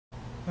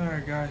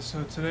Alright guys,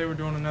 so today we're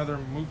doing another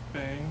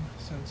mukbang,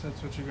 since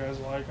that's what you guys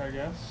like, I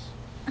guess.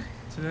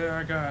 Today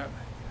I got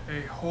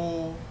a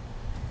whole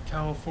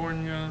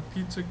California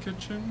pizza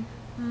kitchen,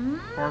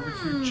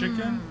 barbecue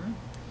chicken.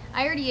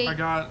 I already ate. I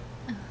got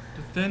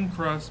the thin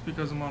crust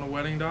because I'm on a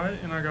wedding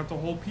diet, and I got the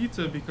whole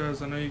pizza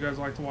because I know you guys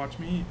like to watch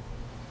me eat.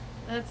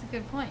 That's a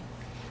good point.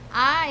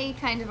 I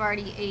kind of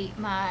already ate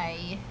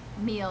my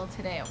meal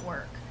today at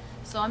work,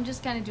 so I'm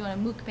just kind of doing a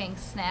mukbang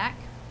snack.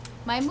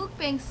 My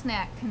mukbang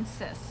snack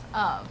consists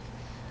of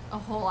a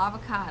whole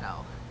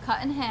avocado,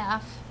 cut in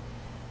half,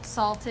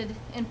 salted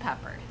and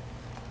peppered.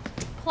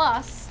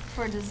 Plus,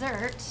 for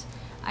dessert,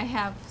 I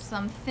have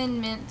some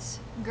Thin Mint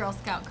Girl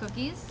Scout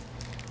cookies.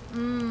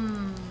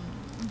 Who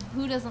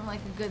doesn't like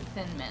a good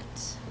Thin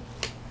Mint?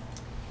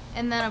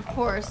 And then, of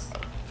course,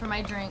 for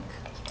my drink,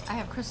 I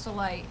have Crystal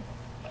Light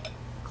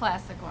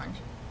Classic Orange.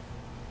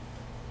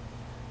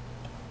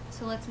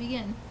 So let's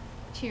begin.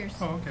 Cheers.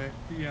 Oh, okay.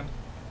 Begin.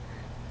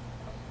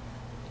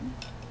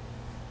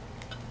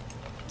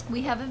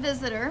 We have a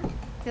visitor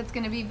that's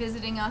going to be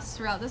visiting us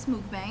throughout this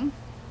mukbang.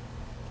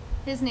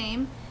 His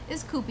name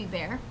is Koopy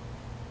Bear.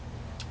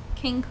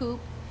 King Coop,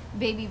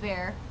 Baby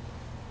Bear,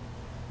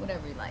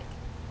 whatever you like.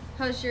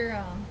 How's your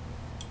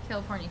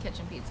California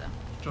kitchen pizza?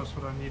 Just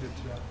what I needed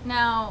today.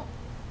 Now,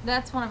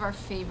 that's one of our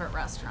favorite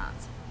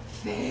restaurants.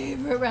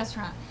 Favorite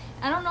restaurant.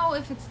 I don't know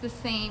if it's the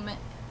same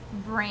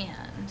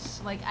brand.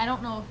 Like, I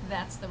don't know if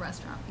that's the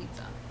restaurant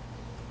pizza.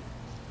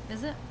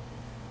 Is it?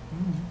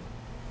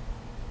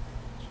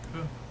 It's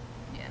good.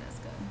 Yeah, that's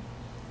good.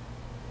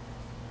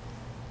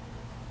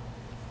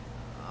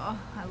 Oh,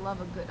 I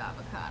love a good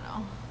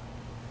avocado.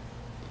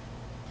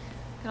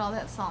 Look at all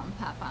that salt and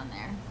pep on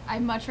there.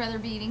 I'd much rather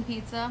be eating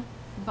pizza,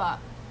 but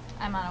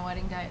I'm on a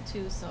wedding diet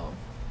too, so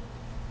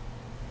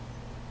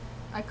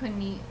I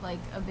couldn't eat like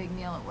a big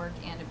meal at work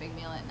and a big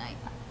meal at night.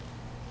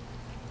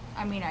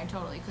 I mean, I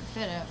totally could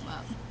fit it,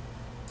 but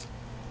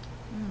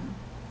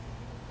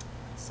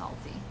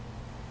salty.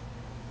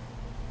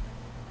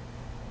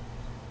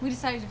 We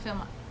decided to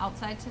film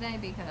outside today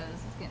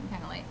because it's getting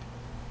kind of late.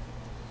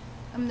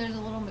 There's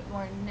a little bit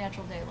more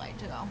natural daylight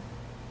to go.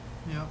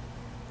 Yep.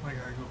 I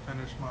gotta go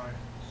finish my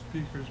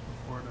speakers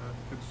before it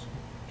gets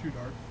too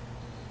dark.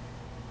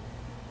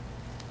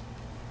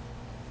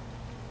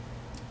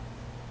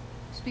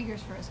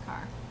 Speakers for his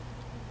car.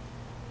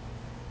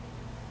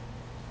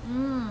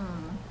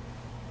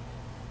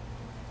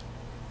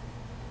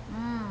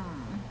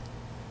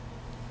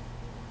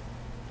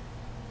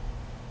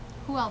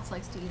 Who else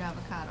likes to eat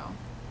avocado?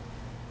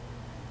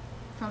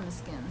 From the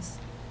skins.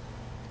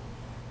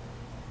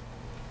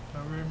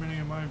 Not very many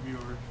of my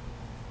viewers.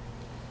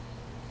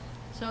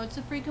 So it's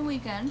a freaking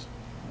weekend.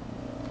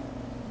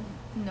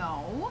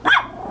 No.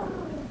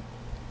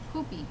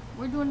 Koopy,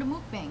 we're doing the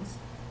mukbangs.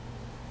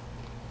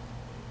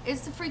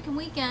 It's the freaking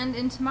weekend,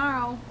 and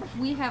tomorrow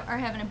we are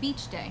having a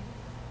beach day,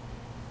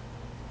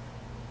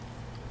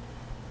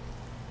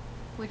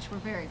 which we're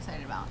very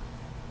excited about.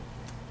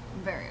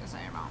 Very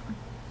excited about.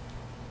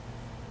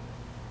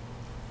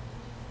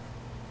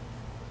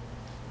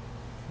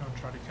 Don't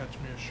try to catch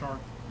me a shark.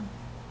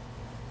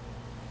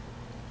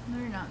 No,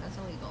 you're not. That's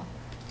illegal.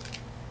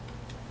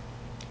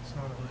 It's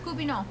not illegal.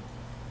 Koopy, no.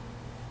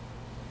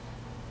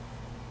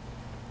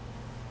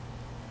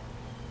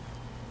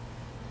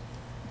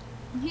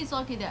 He's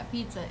lucky that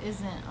pizza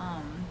isn't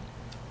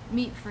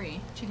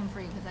meat-free,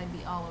 chicken-free, because I'd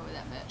be all over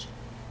that bitch.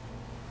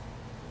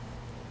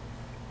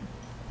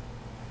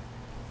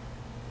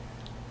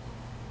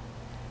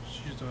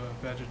 She's a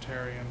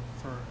vegetarian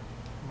for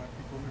my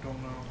people who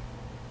don't know.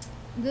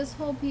 This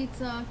whole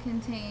pizza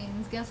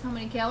contains, guess how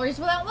many calories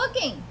without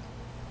looking?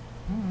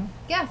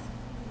 Guess.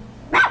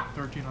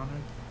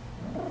 1,300?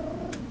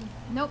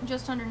 Nope,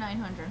 just under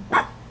 900.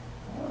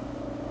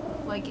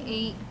 Like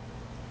 8.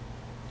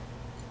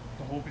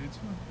 The whole pizza?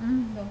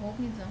 The whole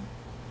pizza.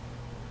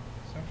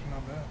 It's actually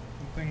not bad.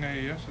 The thing I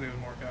ate yesterday was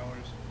more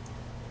calories.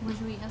 What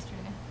did you eat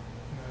yesterday?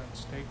 That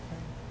steak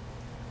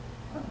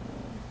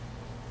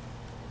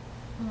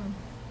thing.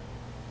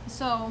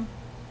 So,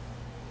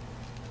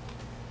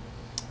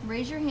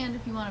 raise your hand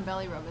if you want a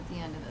belly rub at the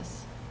end of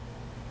this.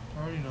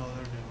 I already know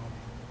they're doing.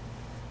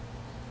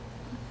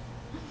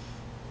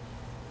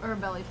 Or a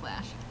belly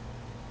flash.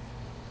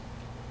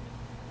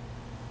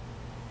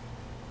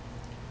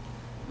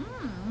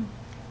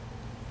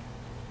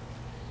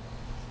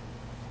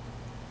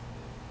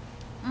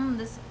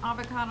 This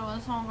avocado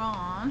is so good.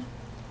 I'm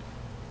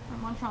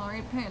much rather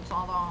eat pizza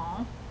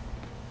though.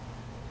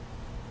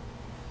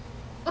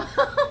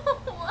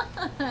 What?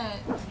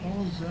 What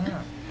was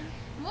that?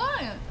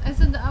 What? I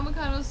said the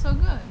avocado is so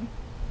good.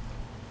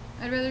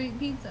 I'd rather eat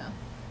pizza.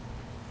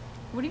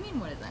 What do you mean,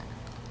 what is that?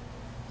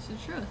 It's the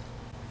truth.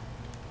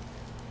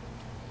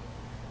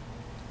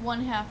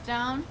 1 half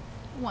down,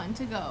 1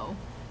 to go.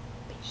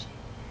 Bitches.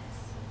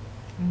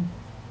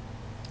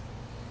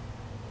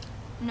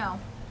 No.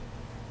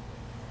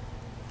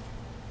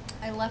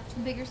 I left the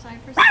bigger side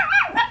for some.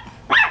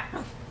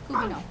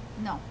 Koopy, no.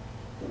 No.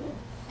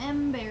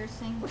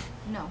 Embarrassing.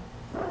 No.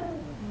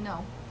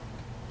 No.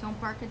 Don't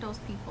bark at those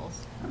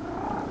peoples.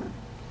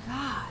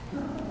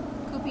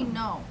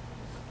 no.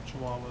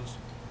 Chihuahuas.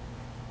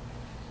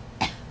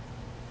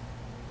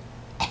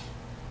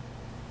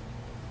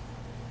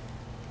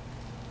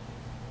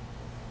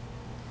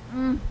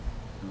 I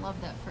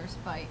love that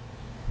first bite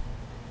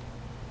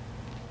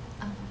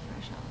of a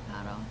fresh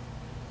avocado.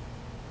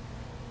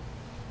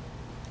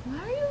 Why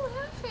are you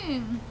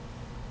laughing?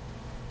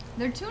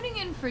 They're tuning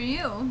in for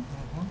you.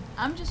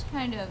 I'm just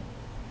kind of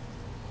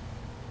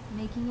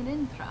making it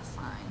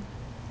interesting.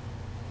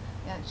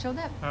 Yeah, show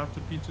that. Half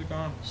the pizza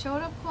gone. Show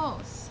it up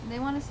close. They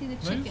want to see the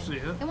chicken. They see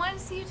it. They want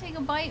to see you take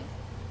a bite.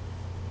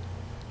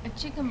 A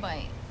chicken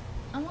bite.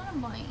 I want a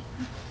bite.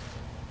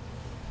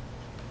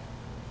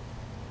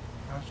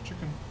 That's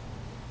chicken.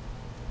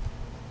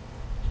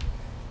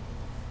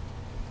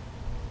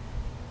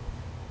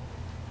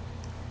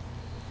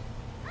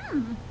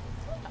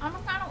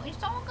 Avocado is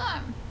so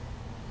good.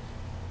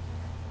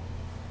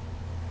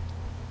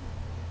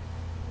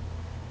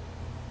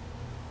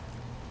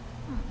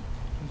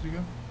 Is it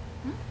good?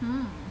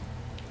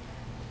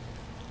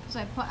 Because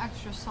I put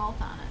extra salt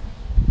on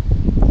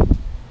it.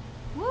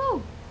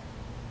 Woo!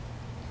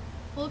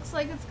 Looks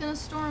like it's gonna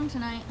storm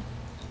tonight.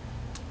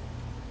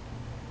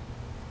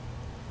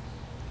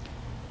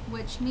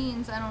 Which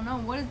means, I don't know,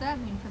 what does that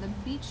mean for the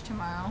beach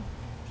tomorrow?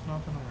 It's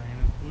not gonna rain,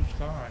 it's blue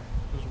sky.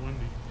 It's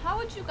windy. How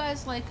would you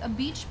guys like a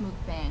beach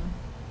mukbang?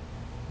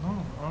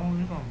 No, I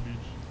don't eat on the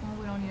beach. Well,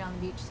 we don't eat on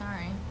the beach,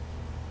 sorry.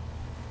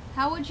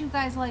 How would you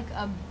guys like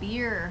a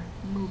beer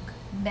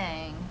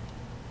mukbang?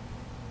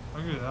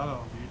 I get that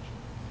on the beach.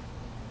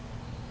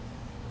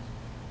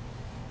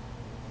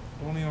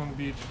 Only on the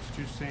beach, it's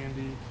too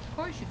sandy. Of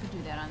course you could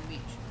do that on the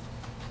beach.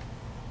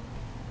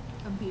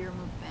 A beer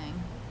mukbang.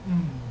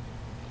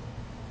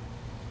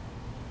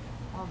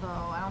 Although,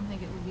 I don't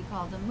think it would be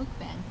called a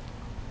mukbang.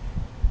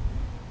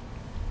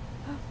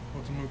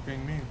 What's a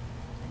mukbang mean?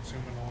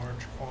 Consuming a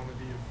large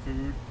quantity of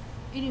food.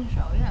 Eating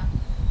show, yeah.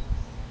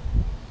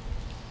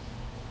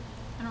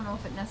 I don't know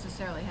if it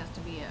necessarily has to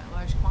be a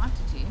large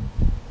quantity.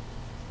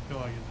 I feel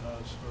like it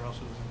does, or else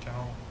it doesn't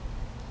count.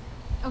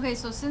 Okay,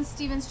 so since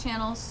Steven's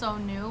channel is so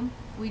new,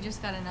 we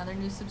just got another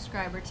new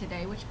subscriber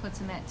today, which puts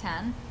him at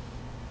 10.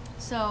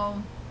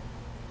 So,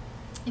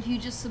 if you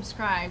just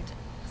subscribed,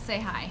 say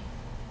hi.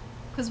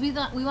 Because we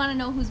want to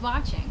know who's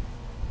watching.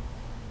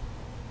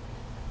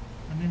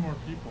 I need more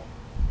people.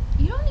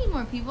 You don't need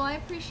more people. I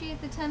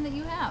appreciate the 10 that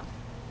you have.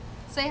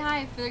 Say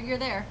hi if you're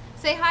there.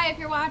 Say hi if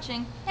you're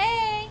watching.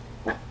 Hey!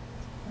 I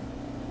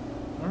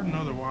already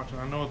know they're watching.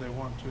 I know what they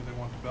want too. They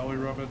want the belly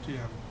rub at the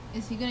end.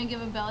 Is he going to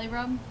give a belly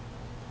rub?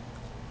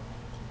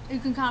 You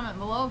can comment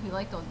below if you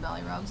like those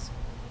belly rubs.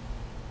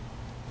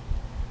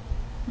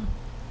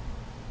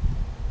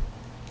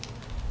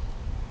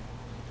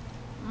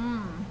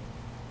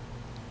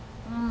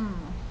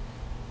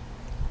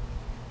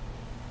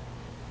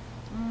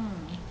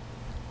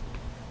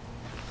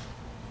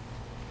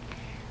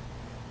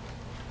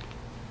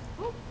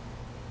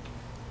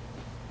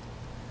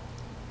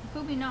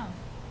 Poopy, no.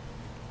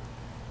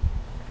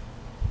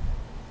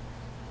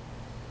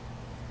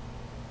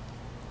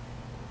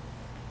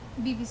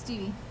 Beefy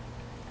Stevie,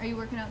 are you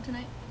working out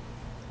tonight?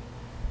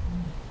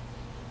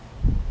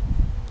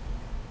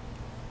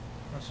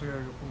 I still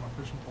gotta go put my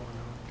fishing pole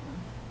together.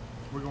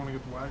 We're going to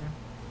get the wagon.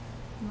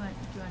 Do you want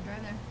to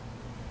drive there?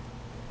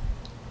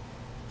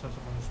 Test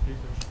up on the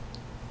speakers.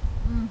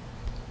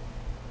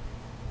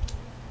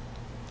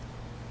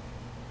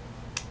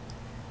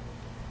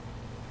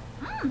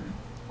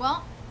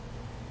 Well,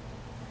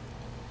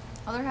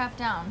 other half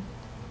down.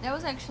 That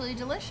was actually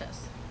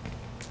delicious.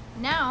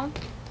 Now,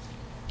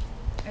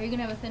 are you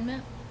gonna have a Thin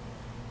Mint?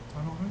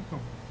 I don't think so.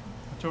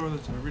 I tell her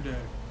this every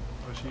day,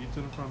 but she eats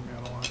it in front of me.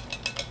 I don't want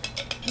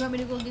it. You want me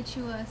to go get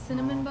you a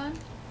cinnamon bun?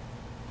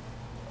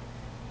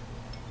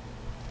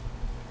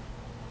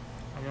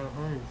 I gotta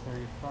hurry before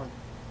you start.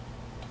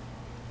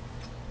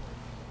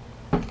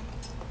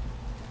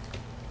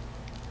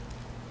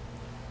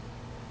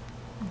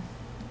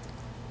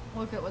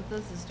 Look at what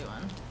this is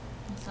doing.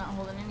 It's not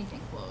holding anything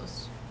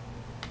closed.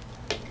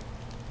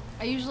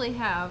 I usually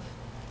have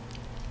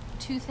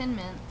 2 Thin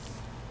Mints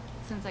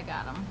since I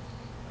got them,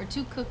 or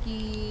 2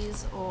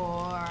 cookies,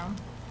 or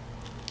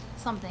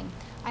something.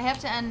 I have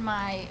to end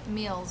my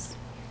meals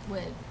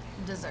with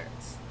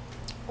desserts,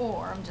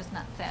 or I'm just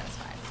not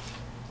satisfied.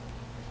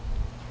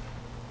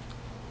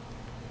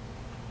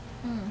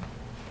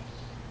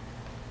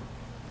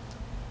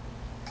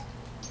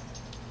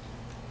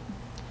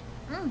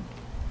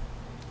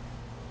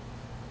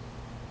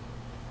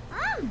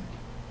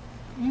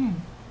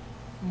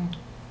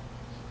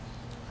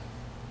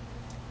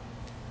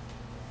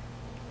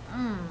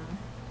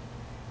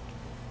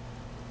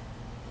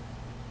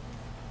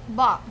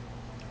 But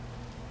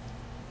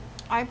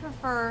I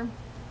prefer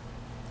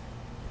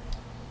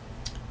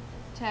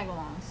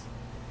tagalongs.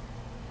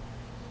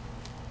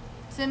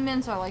 Thin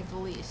Mints are like the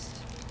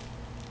least,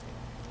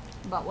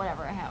 but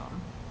whatever, I have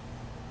them.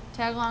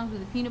 Tagalongs with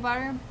the peanut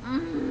butter.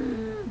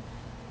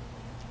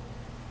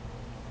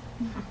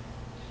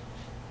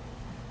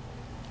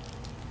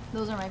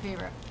 Those are my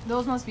favorite.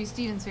 Those must be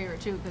Steven's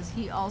favorite too, because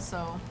he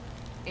also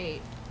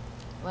ate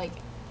like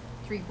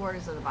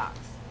 3/4 of the box.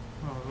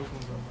 Oh, those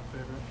ones are my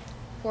favorite.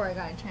 Before I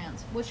got a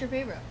chance. What's your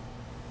favorite?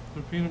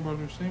 The peanut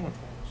butter sandwich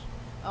ones.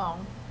 Oh,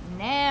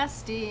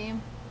 nasty.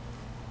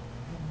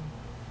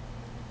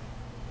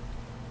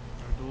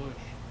 They're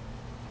delish.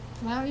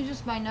 Why don't you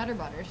just buy Nutter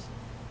Butters?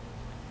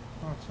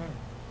 Oh, it's same.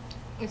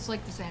 It's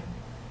like the same.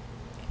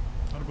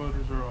 Nutter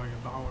butters are like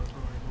 $1 for like a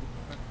little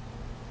pack.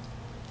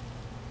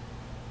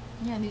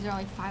 Yeah, these are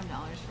like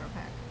 $5 for a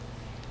pack.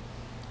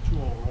 2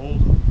 all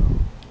rolls up though.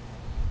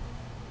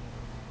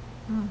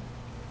 Mm.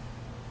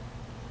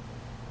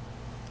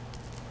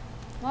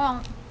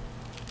 Well,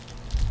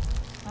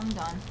 I'm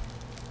done.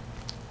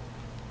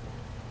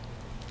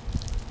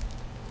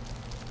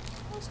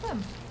 That was good.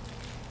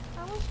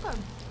 That was good.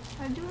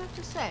 I do have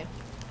to say.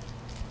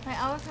 My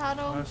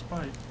avocado. Last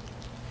bite.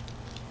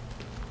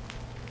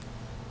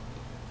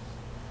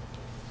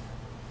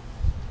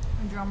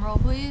 A drum roll,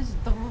 please.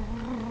 I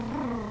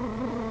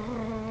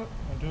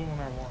do it when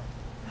I want.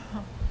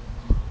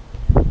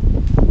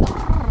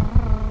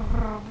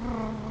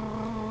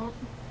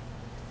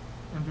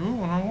 I do it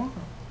when I want.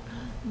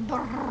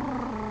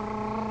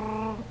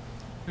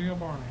 Big up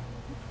Barney.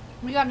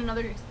 We got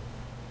another.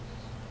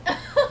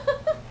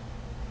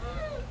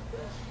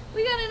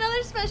 We got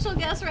another special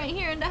guest right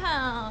here in the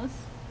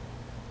house.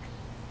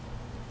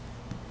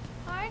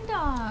 Our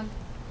dog.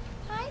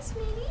 Hi,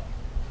 sweetie.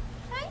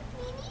 Hi,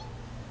 sweetie.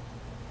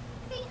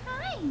 Say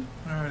hi.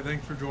 Alright,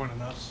 thanks for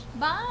joining us.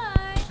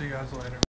 Bye. See you guys later.